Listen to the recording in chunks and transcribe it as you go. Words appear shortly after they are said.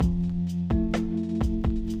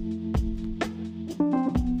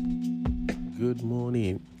Good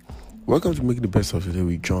morning. Welcome to Make the Best of Today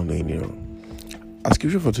with John Daniel. Our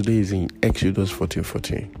scripture for today is in Exodus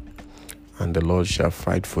 14:14. And the Lord shall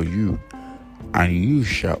fight for you, and you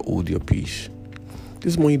shall hold your peace.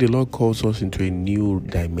 This morning, the Lord calls us into a new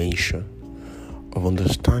dimension of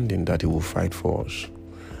understanding that He will fight for us.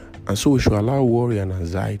 And so we should allow worry and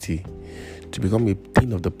anxiety to become a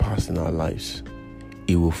thing of the past in our lives.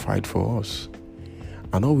 He will fight for us.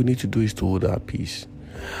 And all we need to do is to hold our peace.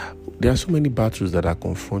 There are so many battles that are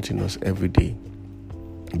confronting us every day.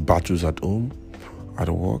 Battles at home, at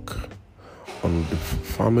work, on the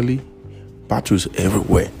family, battles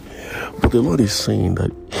everywhere. But the Lord is saying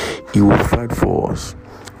that He will fight for us.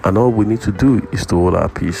 And all we need to do is to hold our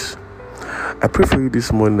peace. I pray for you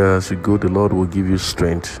this morning that as you go, the Lord will give you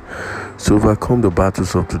strength to overcome the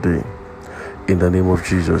battles of today. In the name of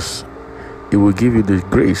Jesus, He will give you the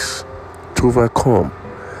grace to overcome.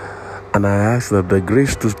 And I ask that the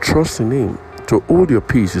grace to trust in Him, to hold your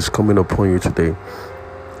peace, is coming upon you today.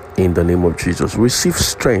 In the name of Jesus, receive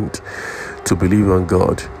strength to believe on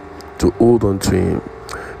God, to hold on to Him,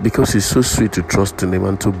 because it's so sweet to trust in Him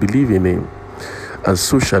and to believe in Him. And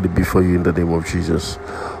so shall it be for you in the name of Jesus.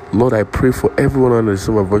 Lord, I pray for everyone under the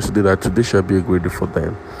sound of my voice today that today shall be a great day for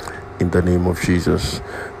them. In the name of Jesus.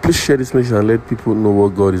 Please share this message and let people know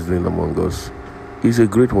what God is doing among us. It's a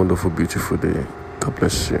great, wonderful, beautiful day. God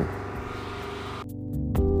bless you.